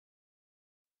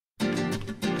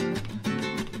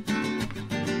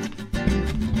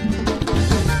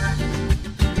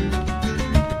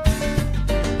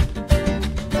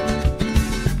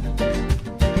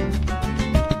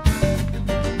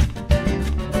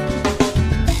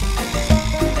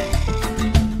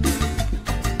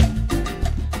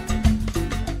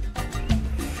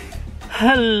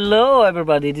Hello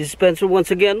everybody, this is Spencer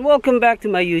once again. Welcome back to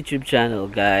my YouTube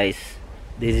channel, guys.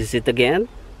 This is it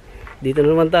again. Dito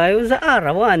naman tayo sa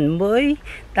arawan, boy.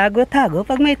 Tago-tago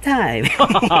pag may time.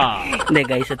 Hindi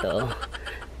guys, ito.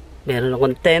 Meron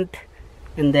akong tent.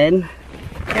 And then,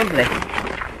 siyempre,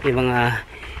 yung mga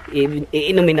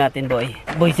iinumin natin, boy.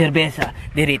 Boy, cerveza.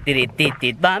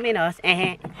 Dirit-dirit-tit-tit. Baminos.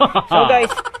 So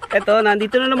guys, ito,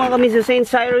 nandito na naman kami sa St.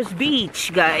 Cyrus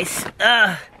Beach, guys.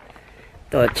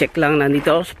 To check lang, nandito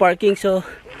ako sa parking, so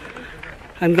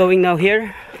I'm going now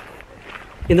here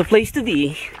in the place to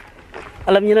be.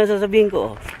 Alam niyo na sasabihin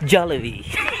ko, Jollibee.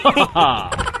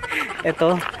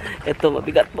 ito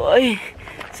mabigat, boy.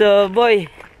 So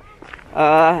boy,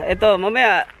 ito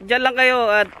mamaya dyan lang kayo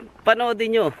at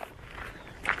panoodin nyo.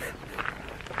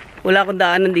 Wala akong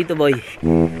daanan dito, boy.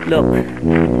 Look.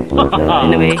 So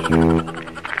anyway,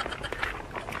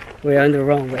 we're on the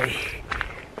wrong way.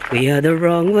 We are the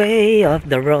wrong way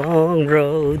of the wrong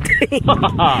road.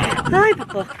 Ay,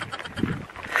 pako.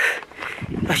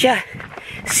 Pasya.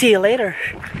 See you later,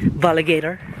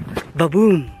 alligator.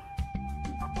 Baboon.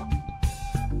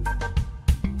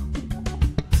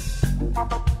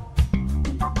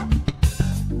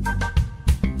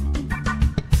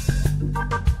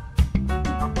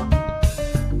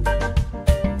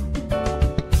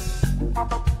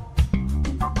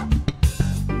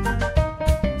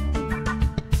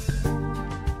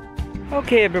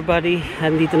 Okay everybody,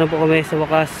 andito na po kami sa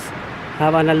wakas.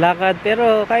 Haba ng lakad,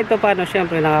 pero kahit pa paano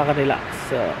syempre nakaka-relax.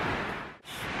 So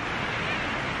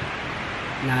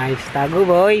nice, tago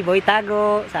boy,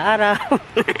 tago sa araw.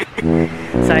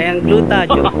 Sayang gluta,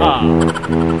 joke.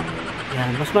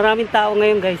 Yan, mas maraming tao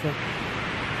ngayon guys.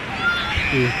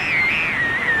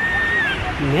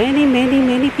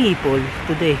 Many people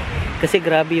today. Kasi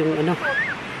grabe yung ano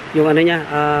niya,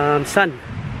 sun.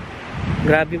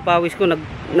 Grabe yung pawis ko,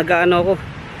 nag-ano ako,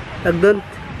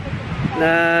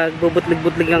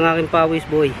 nagbubutlig-butlig ang aking pawis,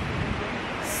 boy.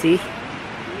 See?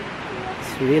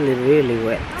 It's really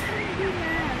wet.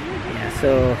 Yeah,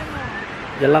 so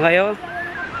dyan lang kayo.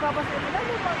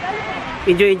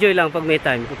 Enjoy lang pag may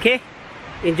time, okay?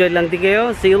 Enjoy lang din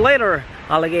kayo. See you later,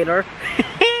 alligator.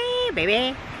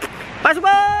 Baby, pasok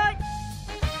boy!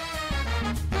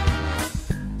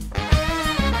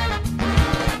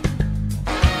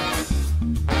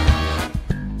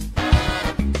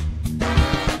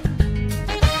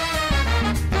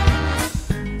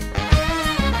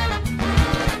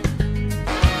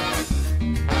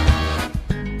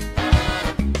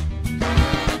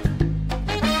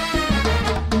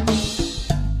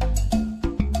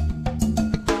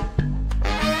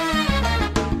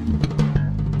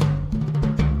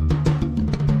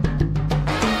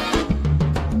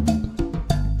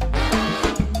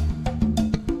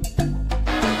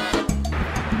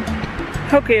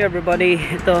 Okay everybody,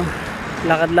 ito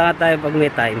lakad-lakad tayo pag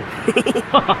may time.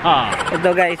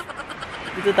 Ito guys,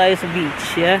 dito tayo sa beach,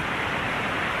 yeah?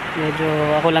 Medyo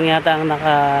ako lang yata ang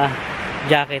naka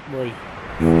jacket, boy.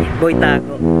 Boy,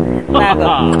 tago.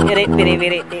 Pirit.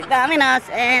 Dami nas,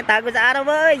 tago sa araw,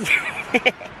 boy.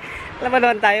 Alam mo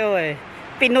naman tayo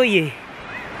Pinoy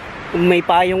Kung may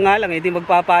payong nga lang, hindi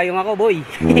magpapayong ako, boy.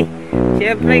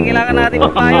 Siyempre, kailangan natin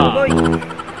magpayong, boy.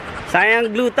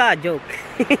 Sayang gluta, joke.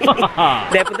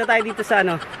 Dahil punta tayo dito sa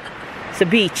sa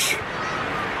beach.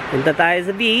 Punta tayo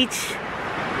sa beach.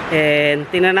 And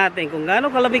tingnan natin kung gaano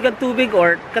kalamig ang tubig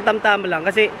or katamtam lang.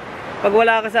 Kasi pag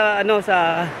wala ka sa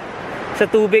sa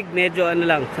tubig, medyo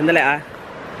lang. Sandali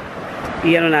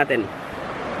iano natin.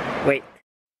 Wait.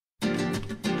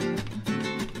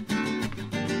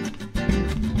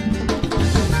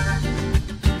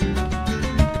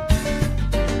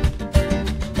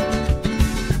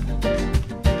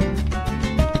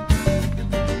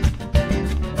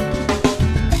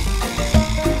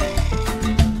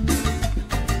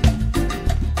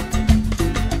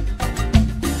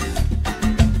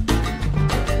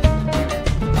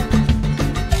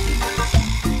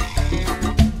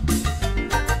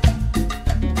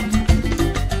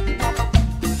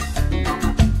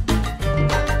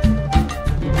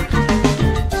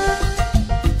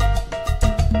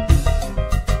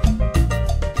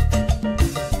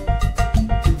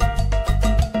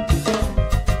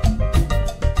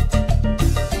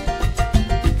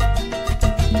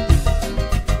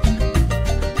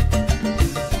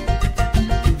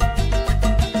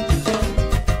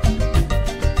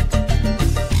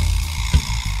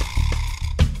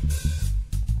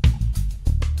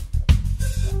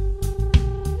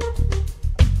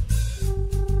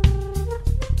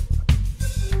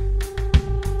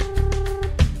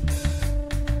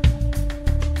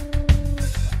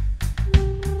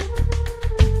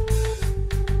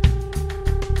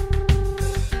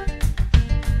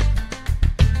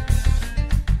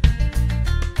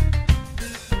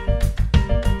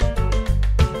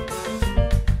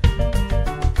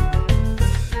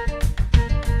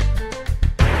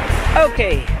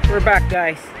 Okay, we're back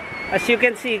guys. As you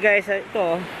can see guys,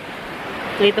 ito,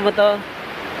 nakita mo to?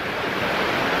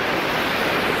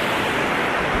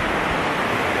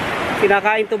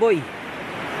 Kinakain to boy.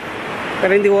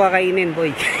 Pero hindi ko kakainin boy.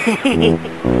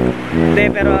 Hindi,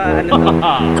 pero ano to?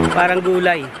 Parang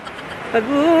gulay.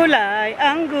 Gulay,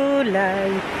 ang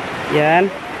gulay. Yan.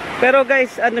 Pero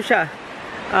guys, ano siya?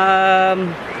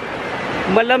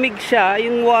 Malamig siya.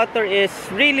 Yung water is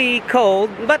really cold,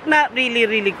 but not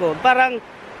really cold. Parang,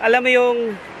 alam mo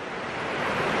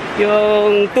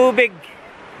yung tubig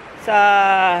sa,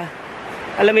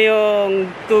 alam mo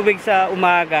yung tubig sa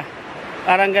umaga.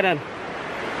 Parang ganun.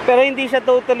 Pero hindi siya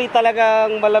totally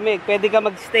talagang malamig. Pwede ka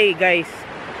magstay guys.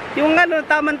 Yung ano,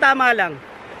 tamang-tama lang.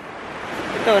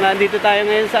 Ito, nandito tayo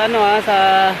ngayon sa ano ha,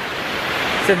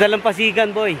 sa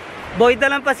Dalampasigan boy. Boy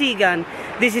Dalampasigan,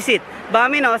 this is it.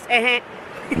 Baminos,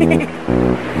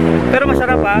 Pero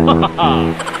masarap ha.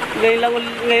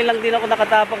 Ngayon lang din ako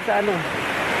nakatapak sa ano,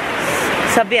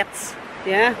 sa bets.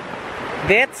 Yeah.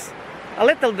 Bets. A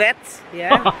little bets.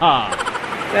 Yeah.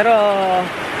 Pero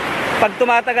pag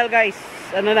tumatagal guys,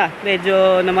 ano na,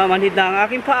 medyo namamanhid na ang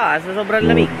aking paa sa sobrang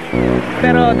lamig.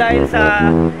 Pero dahil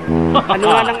sa ano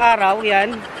nga ng araw,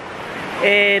 yan,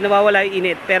 nawawala yung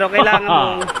init. Pero kailangan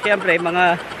mo, siyempre,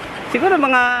 siguro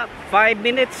mga 5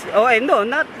 minutes, no,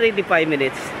 not really 5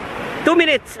 minutes. 2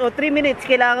 minutes o 3 minutes,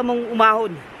 kailangan mong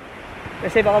umahon.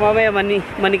 Kasi baka mamaya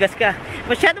manigas ka.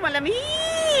 Masyado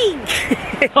malamig!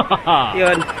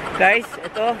 Yun, guys,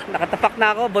 ito, nakatapak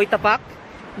na ako, boy tapak.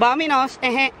 Baminos,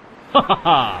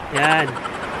 Yan,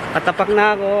 katapak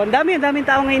na ako. Ang daming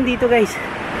tao ngayon dito guys.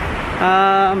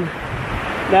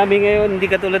 Dami ngayon, hindi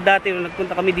katulad dati nung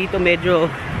nagpunta kami dito, medyo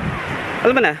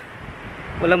alam mo na,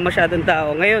 walang masyadong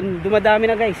tao. Ngayon dumadami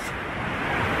na guys.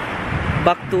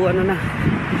 Back to ano na,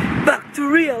 back to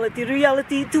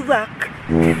reality to back.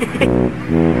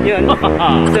 Yun.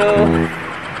 So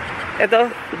eto,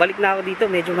 balik na ako dito,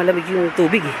 medyo malamig yung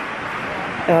tubig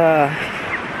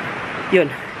yun,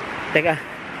 teka,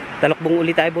 talokbong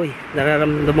ulit tayo boy.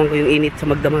 Nararamdaman ko yung init sa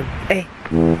magdamag.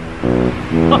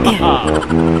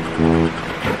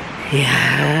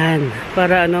 Yan,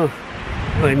 para ano,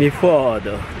 ay mi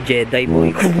father, Jedi boy.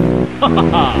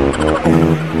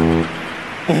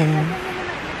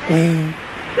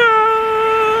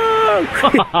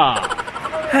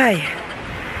 Hi,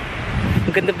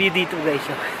 ang ganda view dito guys.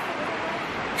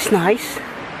 It's nice.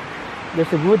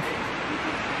 There's a wood.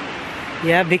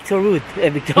 Yeah, Victor Wood.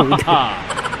 Victor Wood.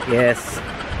 Yes,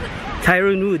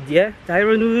 Tyrone Wood. Yeah,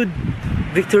 Tyrone Wood,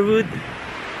 Victor Wood.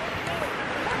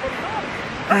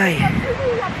 Ay,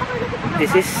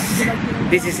 this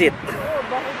is it.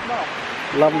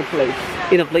 Lovely place.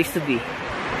 In a place to be.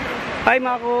 Hi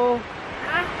Mako.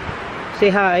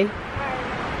 Say hi.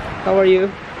 How are you?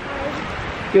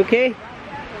 You okay?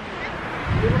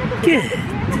 Good.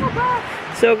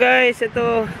 So guys,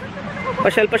 ito,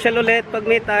 pasyal ulit pag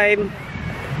may time.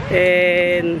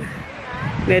 And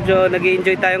medyo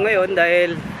nag-i-enjoy tayo ngayon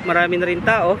dahil marami na rin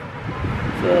tao.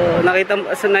 So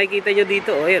nakikita nyo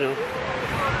dito, ayan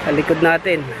sa likod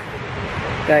natin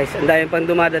guys, ang dami pang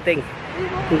dumadating.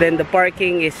 And then the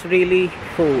parking is really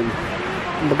full.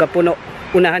 Kumbaga puno,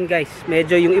 unahan guys.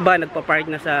 Medyo yung iba nagpa-park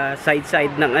na sa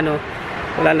side ng ano,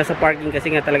 wala na sa parking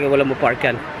kasi nga talaga wala mo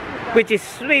parkan, which is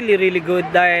really good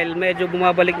dahil medyo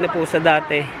bumabalik na po sa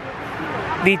dati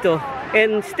dito.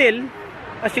 And still,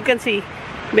 as you can see,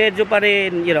 medyo pa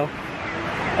rin, you know,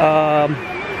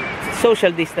 social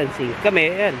distancing.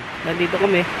 Kami, ayan, nandito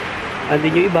kami,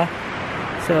 andin yung iba.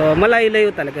 So malayo-layo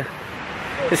talaga.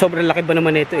 So, sobrang laki ba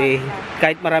naman ito eh.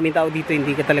 Kahit maraming tao dito,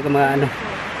 hindi ka talaga maano.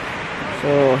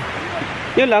 So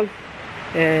yun lang.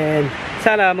 And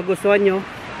sana magustuhan nyo.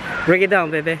 Break it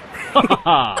down, bebe.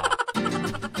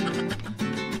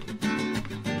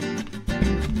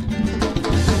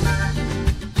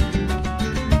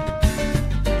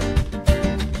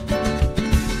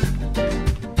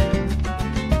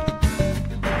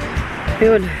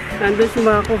 Yun, nandun si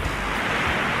Mako.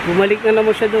 Bumalik na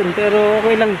naman siya dun, pero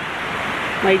okay lang.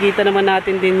 Makikita naman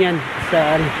natin din yan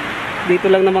sa dito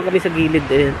lang naman kami sa gilid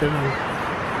ito lang.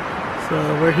 So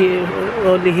we're here,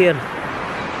 only here.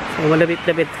 So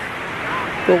malapit-lapit.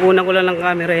 Kukunan ko lang ng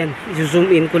camera yan,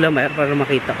 i-zoom in ko lang para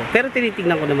makita ko, pero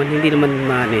tinitignan ko naman, hindi naman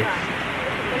maano.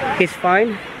 He's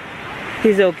fine,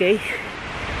 he's okay.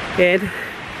 And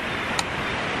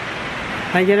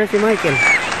andyan na si Michael,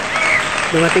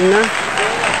 dumating na,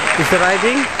 he's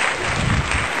arriving.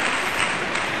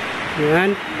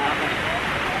 Yan,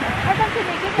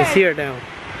 he's here now.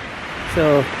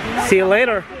 So see you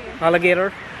later, alligator.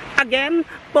 Again,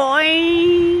 boy.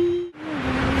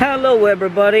 Hello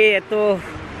everybody. Ito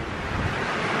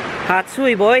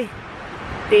Hatsui boy.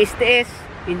 tiis-tiis.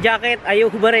 Yung jacket, ayaw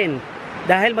ko ba rin?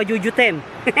 Dahil majujutin.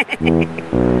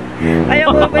 Ayaw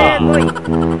ko ba yan, boy?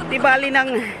 Di bali ng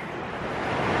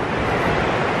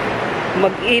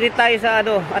mag-irit tayo sa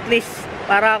ano, at least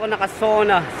para ako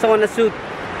naka-sauna suit.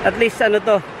 At least ano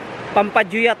to,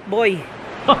 pampadjuyat, boy.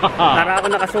 Para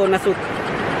ako naka-sauna suit.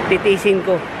 Titisin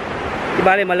ko. Di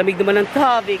bali, malamig naman ang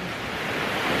tubig.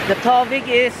 The tubig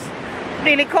is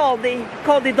really coldy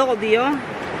doldy, oh.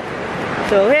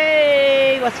 So,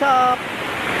 hey, what's up?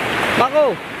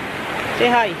 Mako, say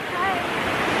hi. Hi.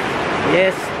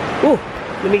 Yes.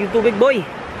 Lamig yung tubig, boy.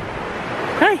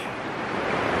 Hi.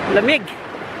 Lamig.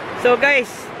 So, guys,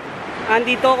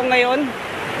 andito ako ngayon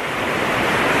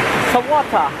sa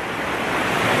water.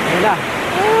 Ayan na.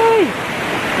 Ay,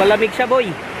 malamig siya, boy.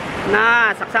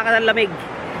 Saksakan ng lamig.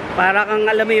 Para kang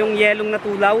alam mo yung yelong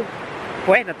natulaw.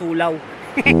 Natulaw.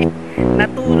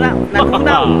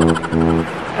 Natunaw.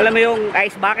 Alam mo yung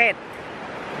ice bucket.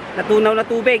 Natunaw na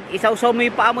tubig. Isawsaw mo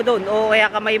yung paa mo doon o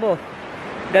kaya kamay mo.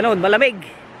 Ganon, malamig.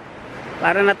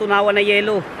 Para natunawan na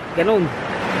yelo. Ganon.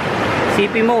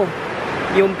 Sipin mo.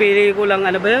 Yung pelikulang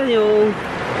ano ba yun? Yung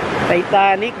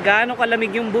Titanic. Gaano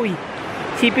kalamig yung boy.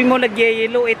 Sipin mo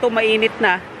nagyayelo. Ito mainit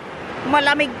na.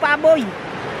 Malamig pa, boy.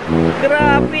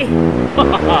 Grabe.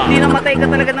 Hindi namatay ka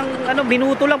talaga ng ano,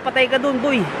 minuto lang patay ka doon,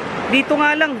 boy. Dito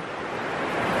nga lang.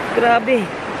 Grabe.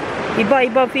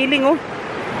 Iba feeling, oh.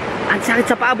 Ang sakit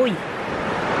sa paa, boy.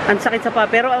 Ang sakit sa paa.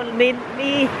 Pero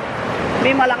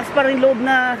may malakas pa rin loob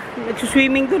na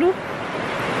nagsuswimming doon, oh.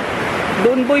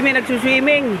 Doon, boy, may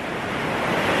nagsuswimming.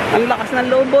 Ang lakas ng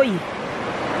loob, boy.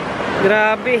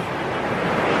 Grabe.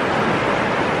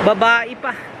 Babae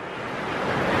pa.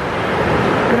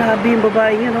 Grabe yung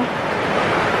babae niya, no?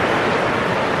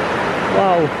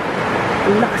 Wow.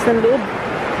 Ang lakas ng loob.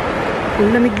 Ang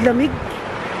lamig-lamig.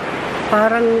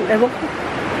 Parang, ewan ko.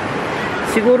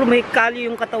 Siguro may kalyo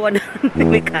yung katawan.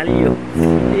 May kalyo.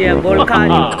 Yeah,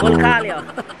 Volcalio.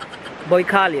 Boy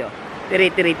kalyo.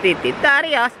 Tiri-tiri-titi.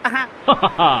 Darius.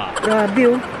 Grabe,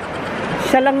 oh.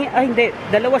 Siya lang, ay hindi.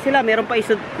 Dalawa sila. Meron pa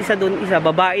isa doon. Isa,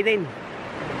 babae din.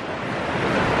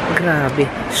 Grabe.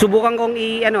 Subukan kong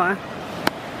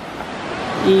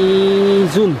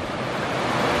i-zoom.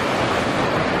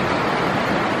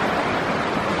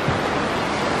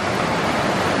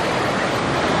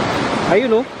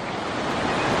 Ayun, oh.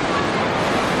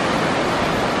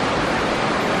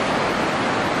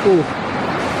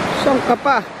 Saan ka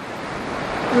pa?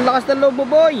 Ang lakas ng loob mo,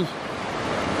 boy.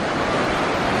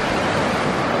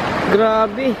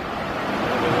 Grabe.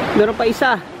 Meron pa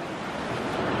isa.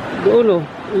 Doon, oh.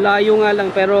 Layo nga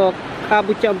lang pero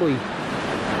kabot siya, boy.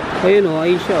 Ayun, oh.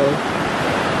 Ayun siya,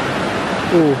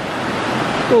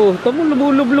 oh. Tamo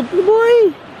lumulublob,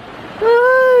 boy.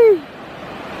 Ay.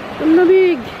 Ang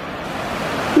lamig.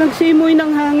 Nagsimoy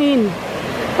ng hangin.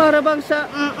 Para bang sa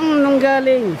nang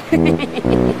galing.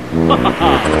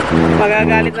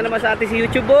 Magagalit na naman sa atin si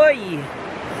YouTube, boy.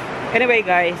 Anyway,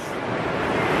 guys,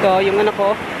 ito yung anak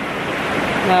ko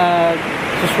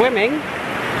nag-swimming.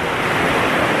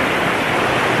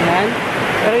 Yan.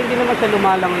 Pero hindi naman siya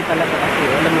lumalangoy talaga kasi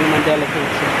alam mo yung Mandela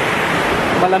Effect.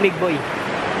 Malamig, boy.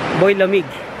 Boy lamig.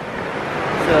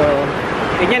 So,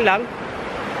 ganyan lang.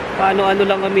 Paano-ano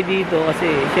lang kami dito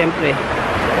kasi syempre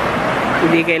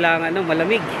hindi kailangan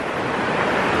malamig.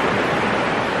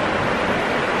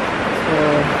 So,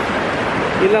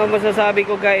 yun lang masasabi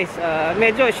ko, guys.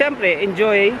 Medyo syempre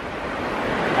enjoy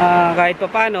kahit pa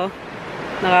paano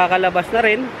nakakalabas na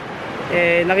rin.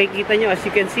 Nakikita nyo, as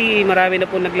you can see, marami na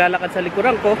po naglalakad sa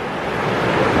likuran ko.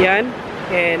 Yan.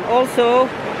 And also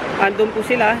andun po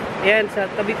sila, yan sa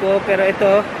tabi ko. Pero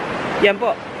ito, yan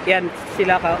po, yan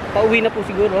sila, pauwi na po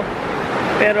siguro.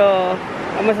 Pero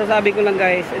ang masasabi ko lang,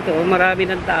 guys, ito marami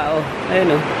ng tao,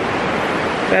 ayun, oh.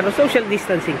 Pero social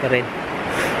distancing pa rin.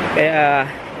 Kaya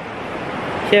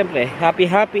syempre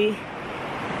happy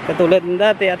katulad ng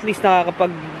dati. At least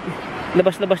nakakapag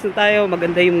labas-labas na tayo.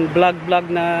 Maganda yung vlog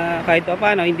na kahit pa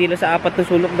paano, hindi lang sa apat na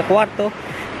sulok na kwarto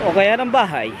o kaya ng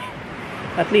bahay.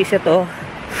 At least ito,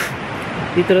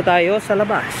 dito na tayo sa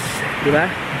labas, di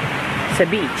ba? Sa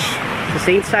beach, sa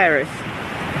St. Cyrus.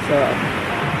 So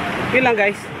yun lang,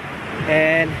 guys.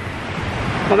 And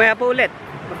mamaya po ulit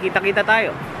magkita-kita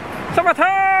tayo sa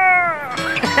water.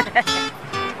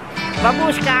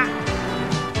 Babushka.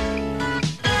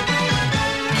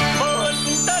 Mahal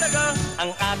ko talaga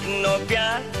ang aking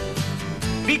nobya.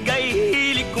 Bigay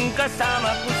hilig kong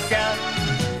kasama ko siya.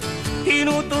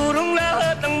 Tinuturong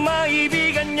lahat ng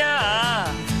maibigan niya.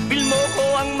 Bilmo ko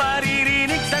ang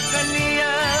maririnig sa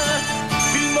kanya.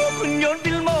 Bilmo ko yun,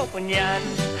 bilmo ko yan,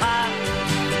 ha?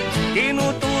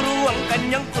 Tinuturo ang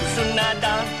kanyang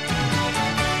kursunada.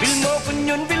 Bilmo ko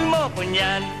yun, bil mo ko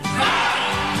niyan.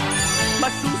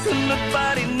 Masusunod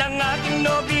pa rin ang aking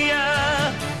nobya.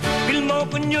 Bil mo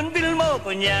ko yun, bil mo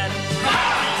ko niyan.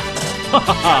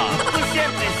 Sagot ko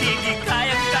siyempre, sige,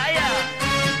 kayang-kaya.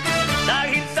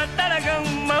 Dahil sa talagang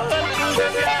mahal ko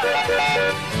siya.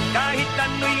 Kahit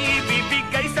ano'y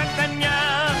ibibigay sa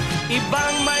kanya,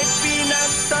 ibang may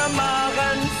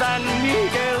pinagsamahan San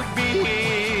Miguel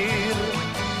Beer.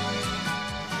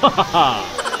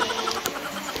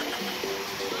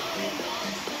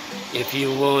 If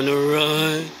you wanna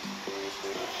ride,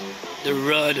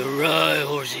 ride,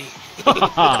 horsey.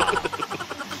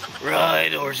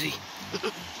 Ride, horsey.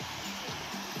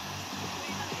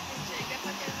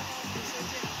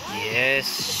 Yes,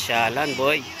 shalan,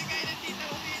 boy.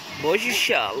 Boy, you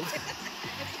shall.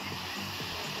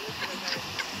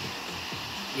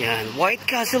 Yan, White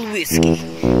Castle whiskey.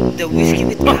 The whiskey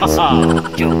with castle.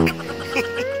 Joke.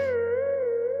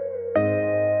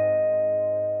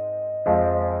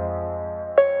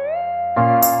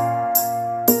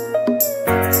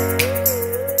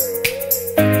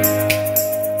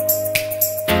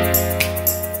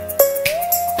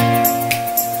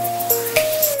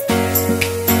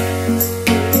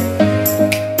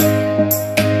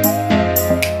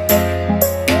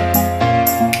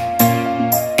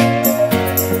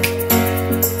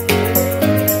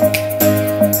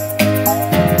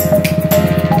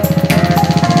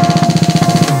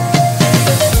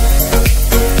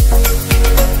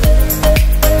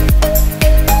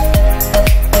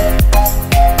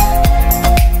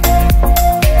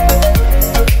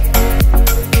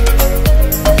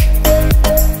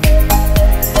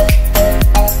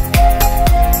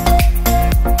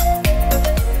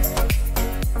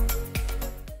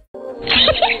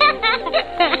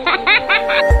 Ha ha ha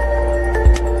ha!